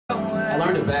I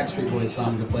learned a Backstreet Boys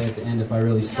song to play at the end if I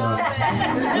really suck.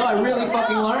 No, I really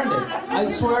fucking learned it. I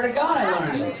swear to God I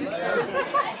learned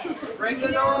it. Break the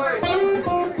noise!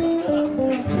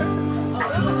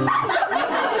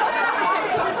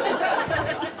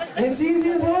 It's easy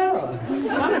as hell.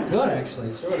 It's kind of good,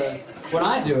 actually, sort of. When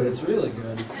I do it, it's really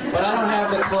good. But I don't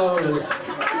have the clothes.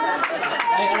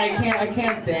 I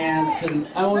can't dance, and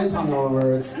I'm always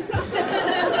hungover.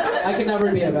 I could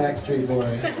never be a Backstreet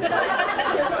Boy.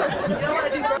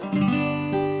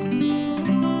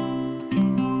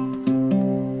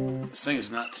 This thing is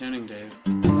not tuning, Dave.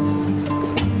 Do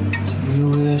you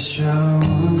wish I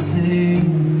was there?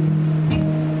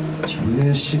 Do you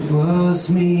wish it was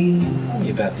me? Tell me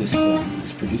about this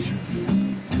producer,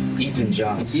 Ethan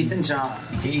John. Ethan John.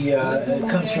 He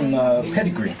comes from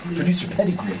Pedigree, producer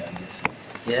Pedigree.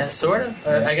 Yeah, sort of.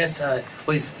 I guess. Well,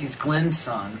 he's Glenn's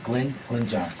son. Glenn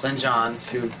Johns. Glenn Johns,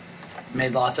 who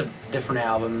made lots of different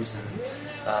albums, and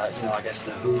I guess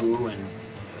the Who and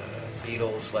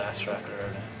Beatles' last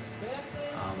record,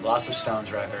 lots of Stones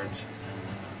records,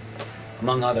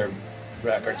 among other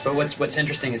records. But what's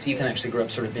interesting is Ethan actually grew up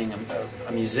sort of being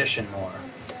a musician more.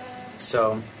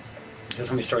 So he'll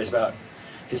tell me stories about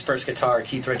his first guitar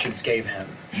Keith Richards gave him,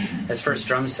 his first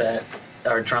drum set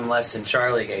or drum lesson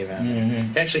Charlie gave him.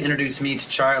 He actually introduced me to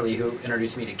Charlie, who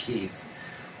introduced me to Keith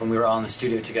when we were all in the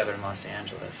studio together in Los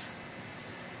Angeles.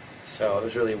 So it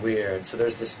was really weird. So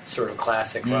there's this sort of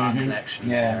classic rock connection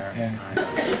there. Yeah.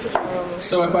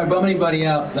 So if I bum anybody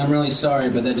out, I'm really sorry,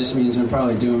 but that just means I'm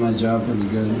probably doing my job pretty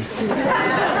good.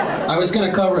 I was going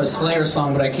to cover a Slayer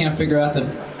song, but I can't figure out the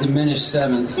diminished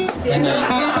seventh. And it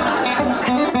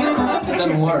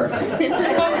doesn't work.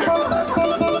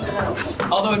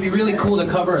 Although it'd be really cool to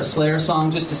cover a Slayer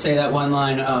song just to say that one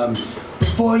line,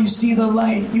 before you see the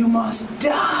light, you must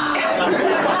die.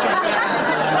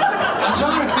 I'm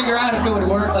trying to figure out if it would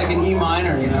work like in E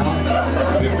minor, you know?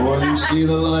 Before you see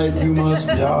the light, you must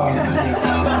die.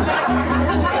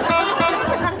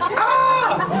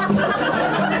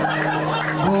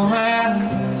 Oh,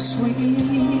 my sweet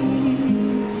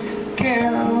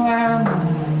Carolina,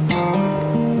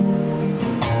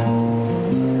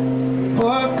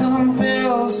 what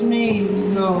compels me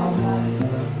to go?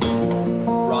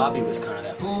 Robbie was kind of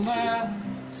that way too.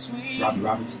 Robbie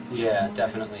Robertson. Yeah,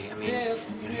 definitely. I mean,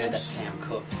 he had that Sam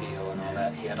Cooke feel and all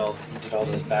that. He did all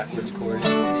those backwards chords.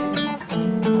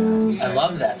 I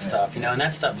loved that stuff, and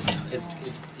that stuff is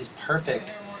perfect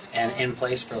and in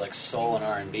place for like soul and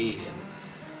R&B. And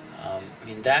I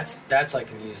mean, that's like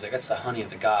the music. That's the honey of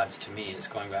the gods to me. Is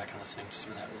going back and listening to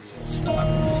some of that real stuff.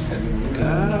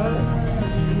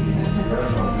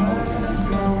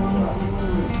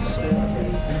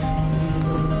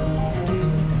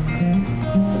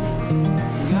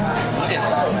 Look at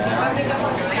that, man.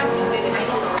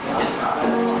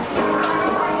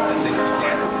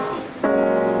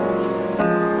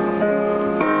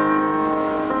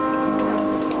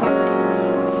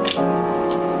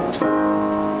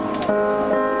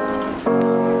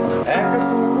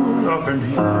 Up in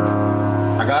here,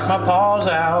 I got my paws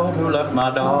out, who left my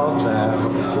dogs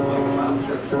out?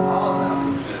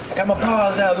 I got my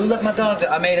paws out, who left my dogs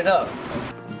out? I made it up.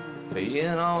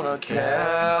 Being on a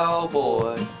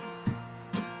cowboy,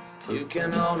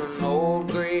 puking on an old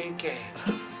gray cat,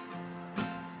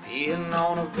 peeing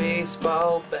on a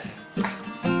baseball bat,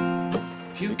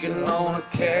 puking on a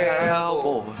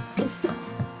cowboy.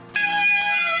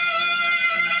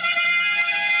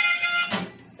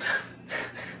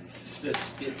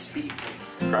 It's speed.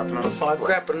 Crapping on the sidewalk.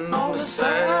 Crapping on the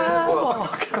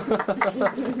sidewalk.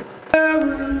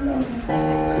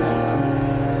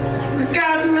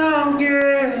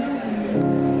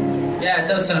 Yeah, it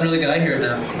does sound really good. I hear it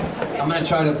now. I'm gonna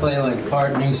try to play like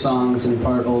part new songs and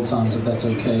part old songs if that's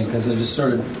okay, because I just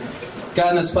sort of got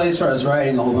in this place where I was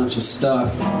writing a whole bunch of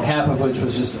stuff, half of which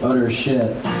was just utter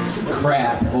shit,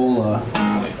 crap, Ola,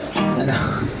 and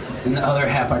the other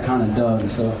half I kind of dug.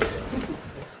 So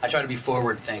I try to be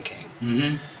forward thinking,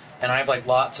 and I have like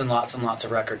lots and lots and lots of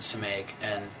records to make,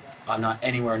 and I'm not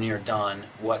anywhere near done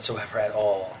whatsoever at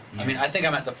all. I mean, I think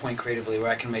I'm at the point creatively where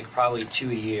I can make probably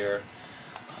 2 a year.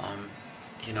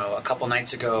 A couple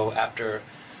nights ago after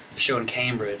the show in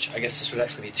Cambridge, I guess this would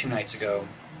actually be 2 nights ago,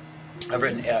 I've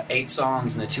written 8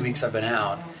 songs in the 2 weeks I've been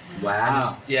out.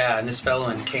 Wow. And this fellow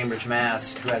in Cambridge,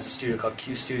 Mass, who has a studio called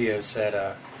Q Studios, said,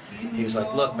 he was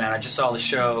like, look, man, I just saw the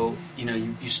show.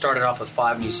 You started off with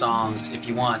 5 new songs. If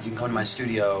you want, you can come to my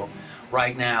studio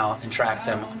right now and track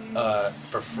them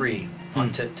for free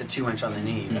to 2-inch on the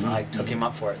knee. And I took him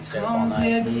up for it and stayed up all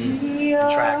night. And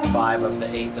tracked 5 of the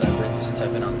 8 that I've written since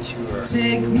I've been on tour. What's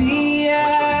really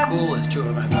cool is 2 of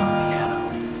them I've done on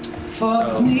piano.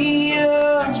 So, me the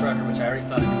up, next record, which I already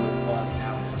thought I knew what it was,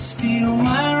 now it's steal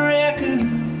my records,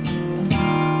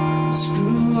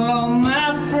 screw all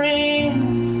my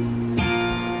friends.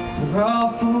 They're all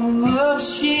full of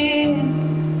shit,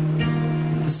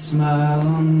 with a smile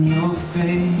on your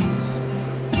face,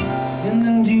 and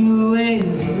then do it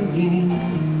again.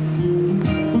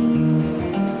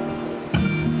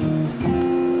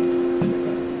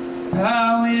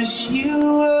 I wish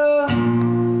you were.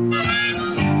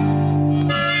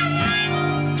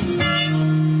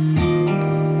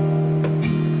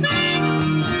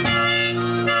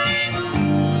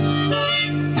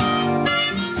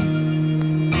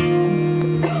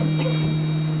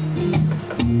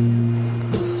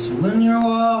 When you're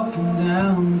walking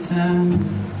downtown,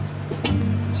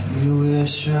 do you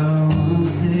wish I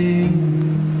was there?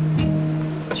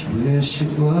 Do you wish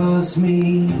it was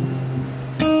me?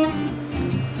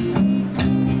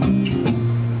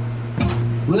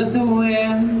 With the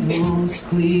windows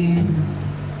clear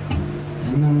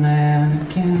and the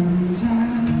mannequin's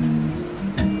eyes,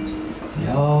 they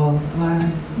all look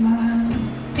like mine.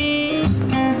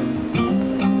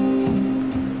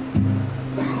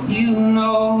 You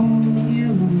know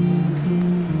you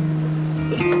could.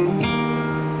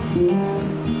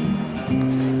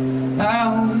 I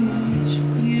wish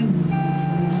you would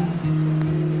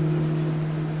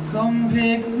come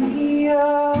pick me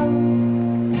up,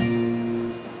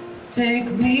 take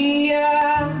me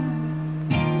out,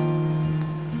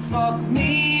 fuck me